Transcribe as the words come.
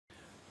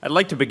I'd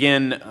like to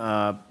begin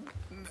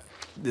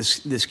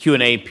this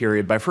Q&A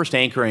period by first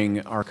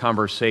anchoring our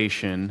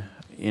conversation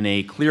in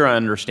a clear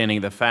understanding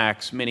of the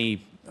facts,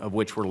 many of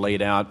which were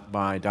laid out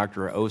by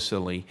Dr.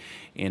 Osili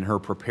in her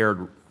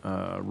prepared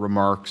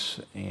remarks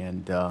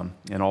and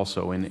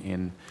also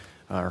in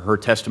her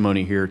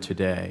testimony here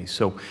today.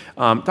 So,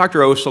 Dr.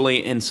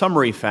 Osili, in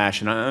summary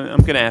fashion, I'm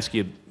going to ask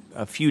you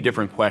a few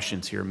different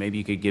questions here. Maybe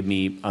you could give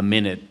me a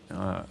minute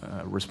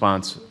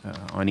response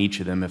on each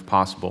of them if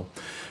possible.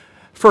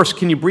 First,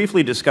 can you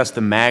briefly discuss the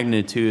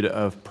magnitude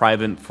of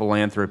private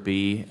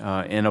philanthropy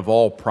and of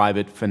all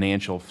private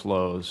financial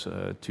flows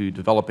to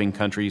developing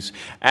countries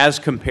as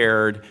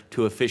compared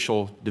to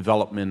official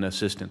development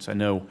assistance? I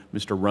know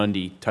Mr.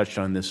 Rundy touched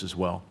on this as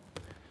well.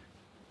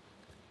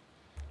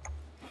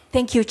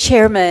 Thank you,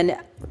 Chairman.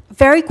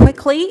 Very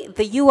quickly,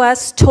 the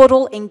U.S.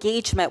 total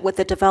engagement with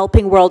the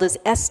developing world is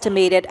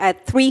estimated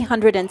at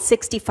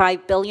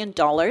 $365 billion.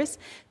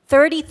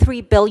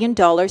 $33 billion,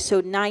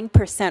 so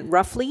 9%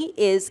 roughly,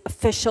 is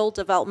official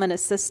development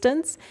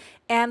assistance.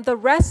 And the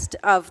rest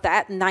of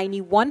that,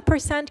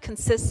 91%,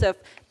 consists of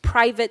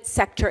private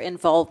sector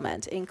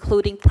involvement,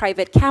 including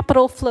private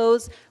capital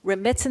flows,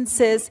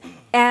 remittances,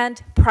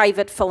 and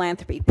private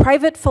philanthropy.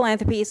 Private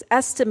philanthropy is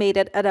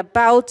estimated at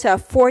about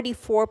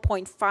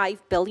 $44.5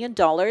 billion,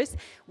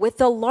 with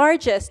the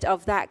largest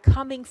of that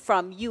coming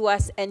from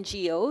U.S.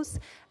 NGOs.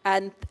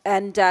 And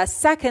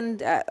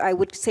second, I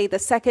would say the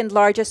second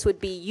largest would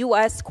be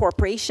U.S.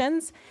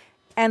 corporations,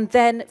 and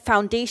then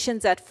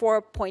foundations at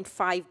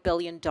 $4.5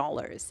 billion.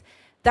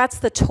 That's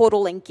the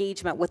total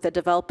engagement with the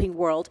developing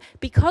world.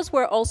 Because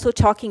we're also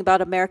talking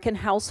about American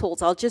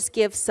households, I'll just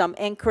give some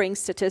anchoring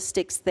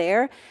statistics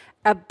there.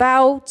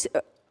 About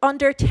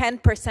under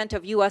 10%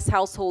 of U.S.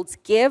 households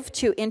give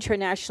to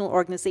international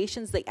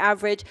organizations. The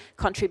average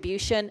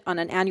contribution on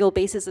an annual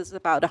basis is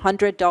about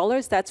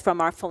 $100. That's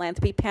from our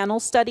philanthropy panel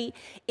study.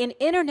 In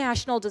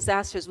international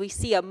disasters, we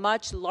see a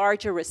much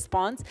larger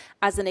response.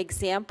 As an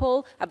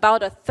example,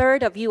 about a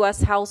third of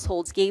U.S.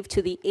 households gave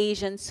to the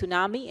Asian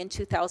tsunami in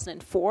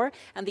 2004,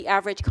 and the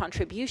average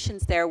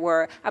contributions there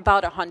were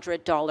about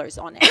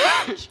 $100 on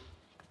average.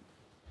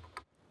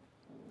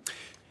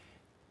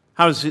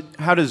 How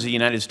does the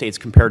United States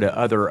compare to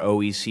other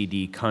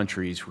OECD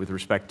countries with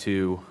respect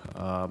to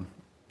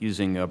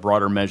using a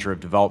broader measure of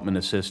development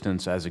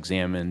assistance as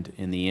examined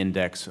in the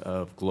Index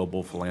of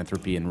Global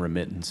Philanthropy and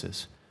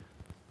Remittances?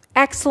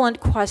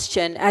 Excellent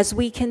question. As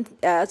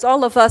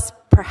all of us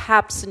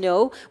perhaps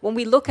know, when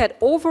we look at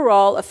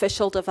overall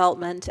official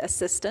development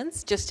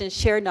assistance, just in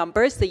sheer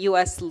numbers, the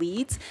U.S.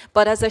 leads.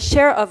 But as a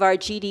share of our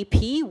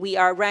GDP, we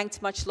are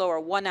ranked much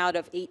lower, 1 out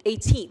of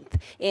 18th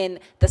in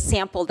the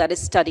sample that is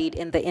studied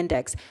in the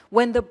index.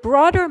 When the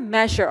broader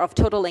measure of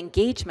total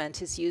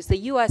engagement is used, the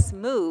U.S.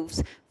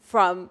 moves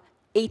from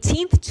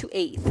 18th to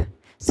 8th.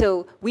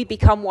 So we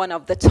become one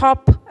of the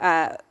top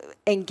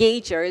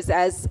engagers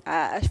as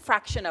a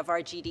fraction of our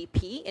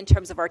GDP in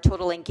terms of our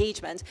total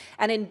engagement.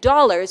 And in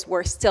dollars,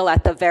 we're still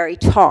at the very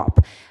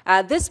top.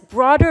 This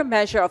broader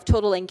measure of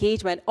total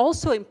engagement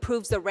also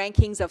improves the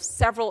rankings of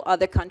several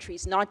other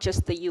countries, not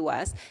just the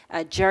US.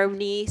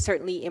 Germany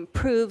certainly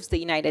improves, the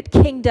United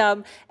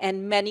Kingdom,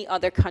 and many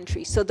other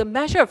countries. So the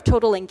measure of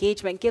total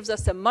engagement gives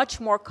us a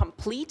much more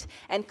complete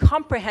and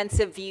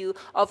comprehensive view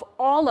of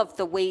all of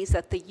the ways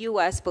that the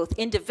US, both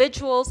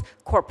individuals,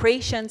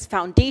 corporations,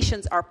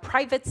 foundations, our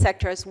private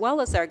sector, as well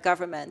as our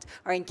government,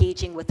 are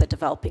engaging with the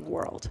developing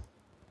world.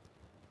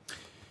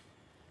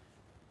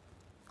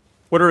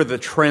 What are the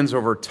trends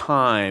over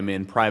time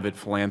in private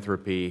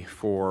philanthropy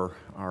for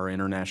our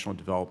international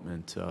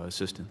development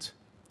assistance?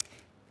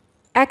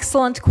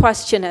 Excellent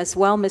question as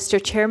well,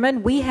 Mr.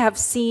 Chairman. We have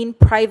seen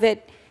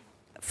private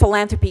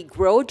philanthropy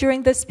grow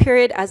during this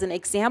period. As an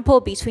example,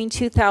 between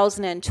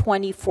 2000 and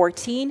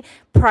 2014,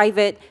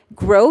 private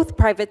growth,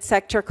 private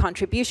sector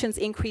contributions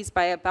increased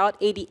by about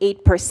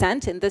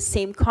 88%. In this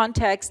same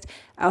context,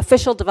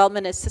 official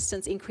development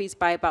assistance increased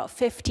by about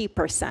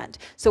 50%.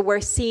 So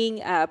we're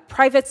seeing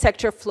private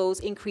sector flows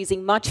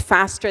increasing much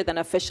faster than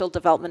official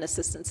development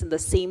assistance in the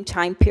same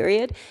time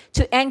period.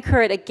 To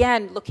anchor it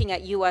again, looking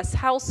at US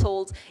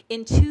households,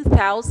 in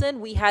 2000,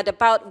 we had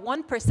about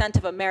 1%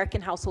 of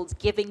American households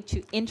giving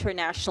to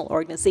international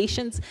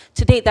organizations.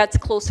 Today, that's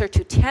closer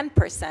to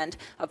 10%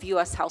 of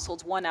US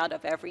households, 1 out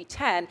of every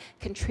 10,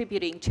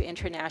 contributing to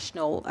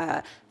international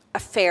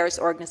affairs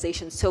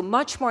organizations. So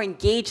much more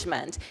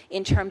engagement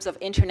in terms of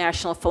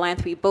international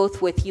philanthropy,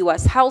 both with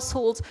U.S.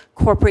 households,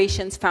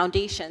 corporations,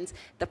 foundations,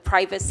 the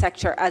private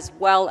sector, as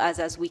well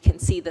as we can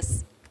see,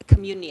 this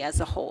community as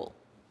a whole.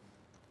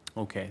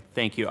 Okay,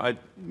 thank you.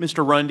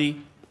 Mr.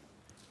 Rundy,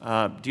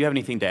 do you have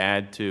anything to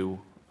add to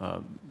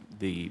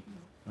the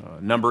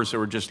numbers that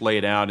were just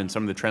laid out and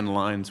some of the trend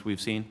lines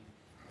we've seen?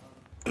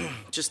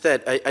 Just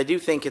that I do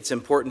think it's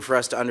important for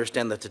us to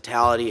understand the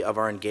totality of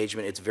our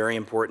engagement. It's very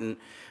important.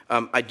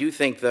 I do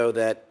think, though,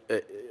 that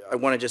I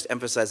want to just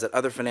emphasize that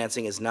other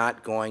financing is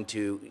not going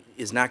to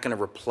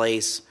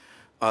replace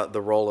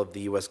the role of the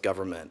U.S.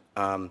 government.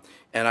 And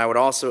I would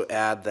also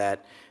add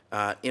that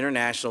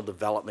international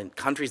development,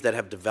 countries that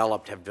have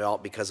developed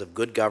because of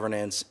good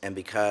governance and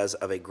because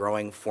of a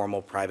growing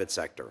formal private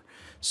sector.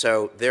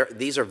 So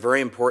these are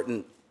very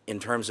important in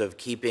terms of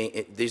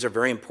these are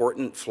very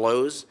important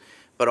flows,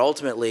 but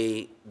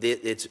ultimately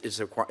it's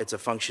a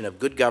function of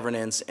good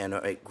governance and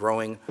a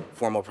growing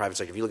formal private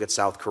sector. If you look at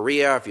South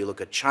Korea, if you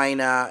look at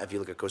China, if you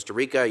look at Costa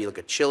Rica, you look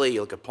at Chile, you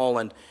look at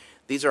Poland,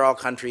 these are all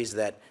countries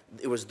that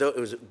it was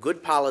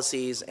good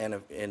policies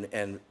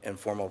and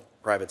formal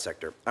private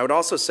sector. I would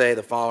also say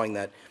the following,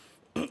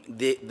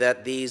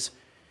 that these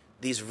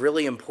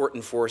really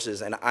important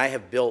forces, and I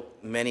have built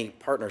many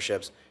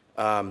partnerships,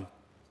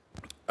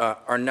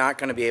 are not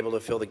going to be able to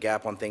fill the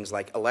gap on things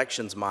like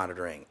elections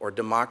monitoring or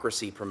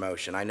democracy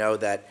promotion. I know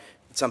that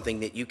something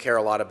that you care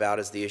a lot about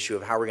is the issue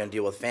of how we're going to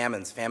deal with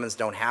famines. Famines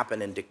don't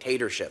happen in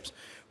dictatorships.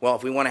 Well,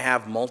 if we want to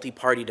have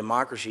multi-party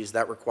democracies,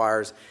 that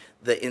requires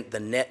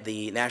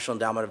the National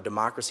Endowment of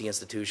Democracy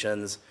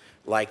institutions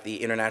like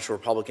the International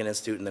Republican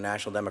Institute and the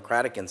National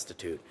Democratic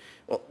Institute.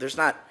 Well, there's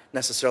not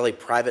necessarily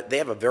private, they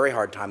have a very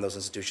hard time, those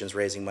institutions,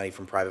 raising money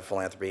from private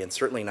philanthropy, and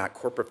certainly not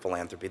corporate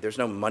philanthropy. There's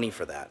no money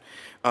for that.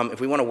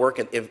 If we want to work,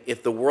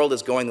 if the world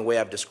is going the way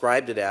I've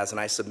described it as, and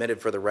I submitted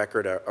for the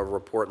record a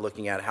report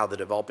looking at how the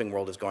developing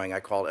world is going, I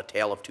call it a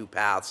tale of two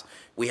paths.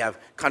 We have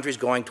countries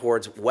going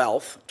towards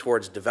wealth,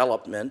 towards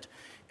development,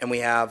 and we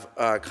have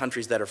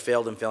countries that are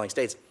failed and failing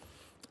states.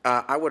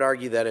 I would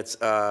argue that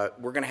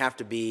we're going to have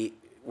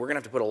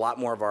to put a lot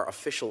more of our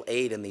official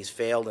aid in these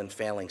failed and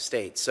failing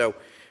states. So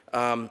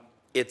I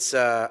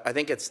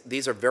think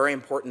these are very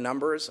important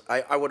numbers.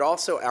 I would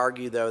also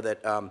argue, though,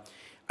 that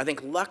I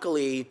think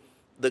luckily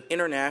the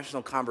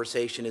international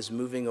conversation is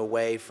moving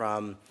away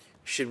from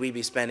should we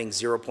be spending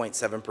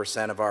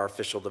 0.7% of our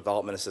official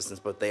development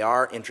assistance, but they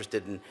are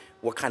interested in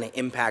what kind of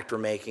impact we're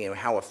making and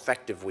how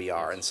effective we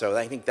are. And so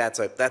I think that's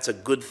a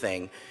good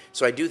thing.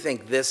 So I do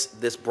think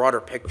this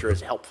broader picture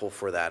is helpful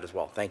for that as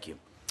well. Thank you.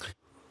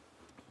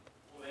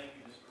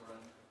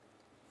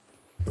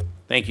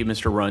 Thank you,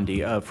 Mr.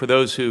 Rundy. For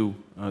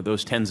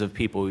those tens of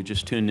people who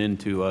just tuned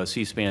into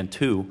C-SPAN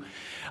 2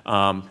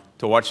 to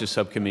watch this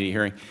subcommittee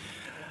hearing,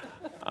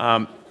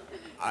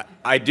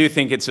 I do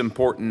think it's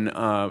important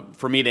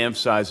for me to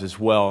emphasize as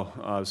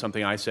well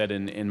something I said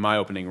in my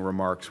opening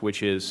remarks,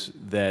 which is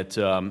that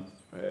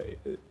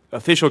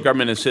official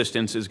government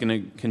assistance is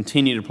going to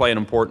continue to play an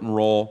important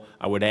role.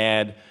 I would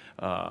add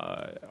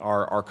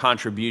our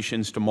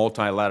contributions to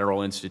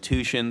multilateral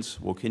institutions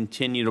will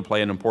continue to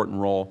play an important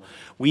role.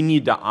 We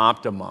need to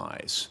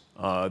optimize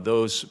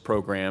those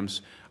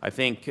programs. I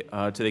think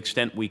to the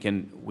extent we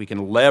can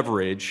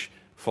leverage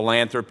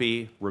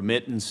philanthropy,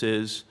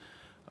 remittances,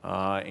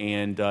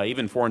 and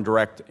even foreign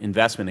direct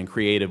investment in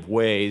creative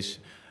ways,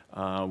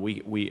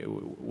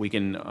 we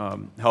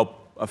can help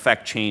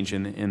affect change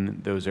in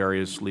those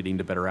areas, leading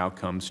to better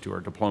outcomes to our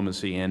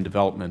diplomacy and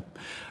development.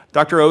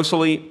 Dr.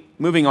 Osili,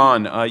 moving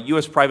on,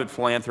 U.S. private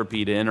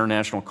philanthropy to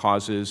international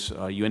causes,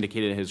 you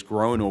indicated has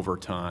grown over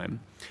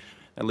time.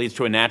 That leads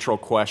to a natural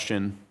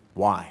question,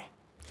 why?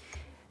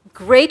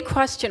 Great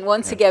question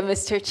once again,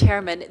 Mr.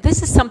 Chairman.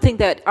 This is something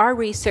that our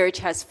research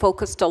has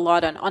focused a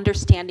lot on,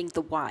 understanding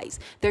the whys.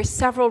 There's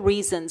several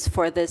reasons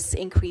for this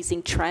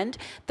increasing trend.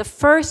 The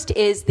first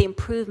is the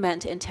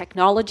improvement in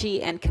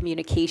technology and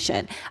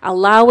communication,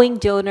 allowing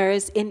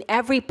donors in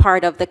every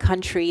part of the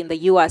country, in the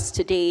U.S.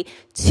 today,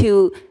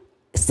 to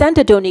send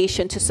a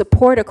donation to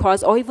support a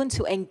cause or even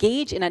to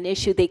engage in an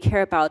issue they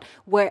care about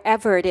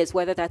wherever it is,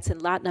 whether that's in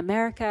Latin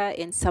America,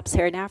 in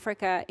Sub-Saharan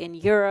Africa, in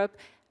Europe,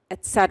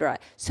 etc.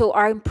 So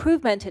our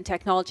improvement in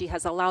technology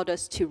has allowed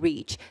us to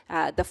reach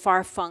the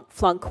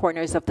far-flung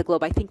corners of the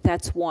globe. I think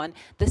that's one.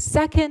 The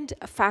second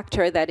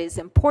factor that is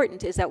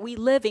important is that we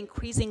live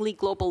increasingly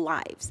global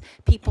lives.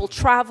 People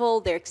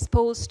travel, they're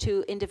exposed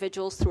to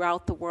individuals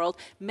throughout the world.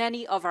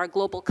 Many of our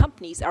global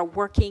companies are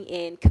working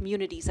in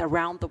communities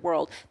around the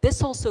world.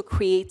 This also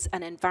creates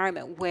an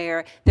environment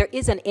where there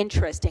is an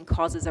interest in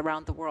causes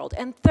around the world.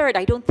 And third,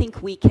 I don't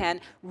think we can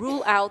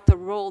rule out the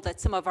role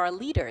that some of our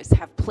leaders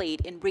have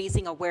played in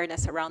raising awareness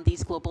around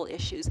these global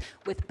issues,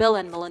 with Bill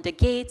and Melinda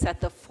Gates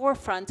at the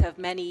forefront of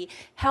many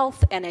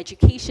health and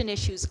education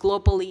issues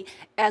globally,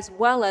 as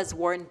well as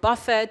Warren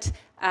Buffett.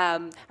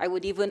 I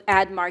would even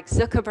add Mark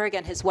Zuckerberg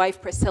and his wife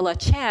Priscilla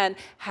Chan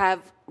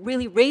have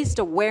really raised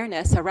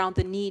awareness around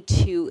the need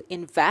to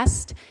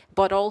invest,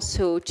 but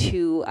also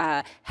to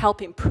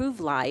help improve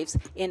lives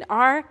in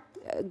our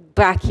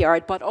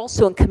backyard, but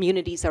also in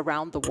communities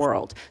around the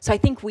world. So I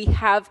think we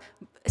have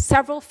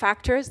several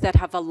factors that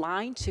have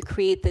aligned to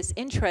create this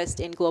interest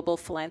in global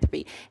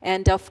philanthropy.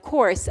 And of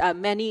course,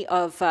 many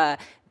of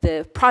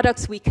the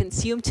products we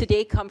consume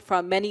today come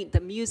from the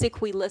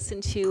music we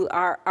listen to.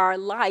 Our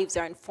lives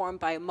are informed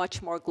by a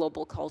much more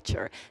global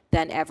culture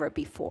than ever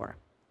before.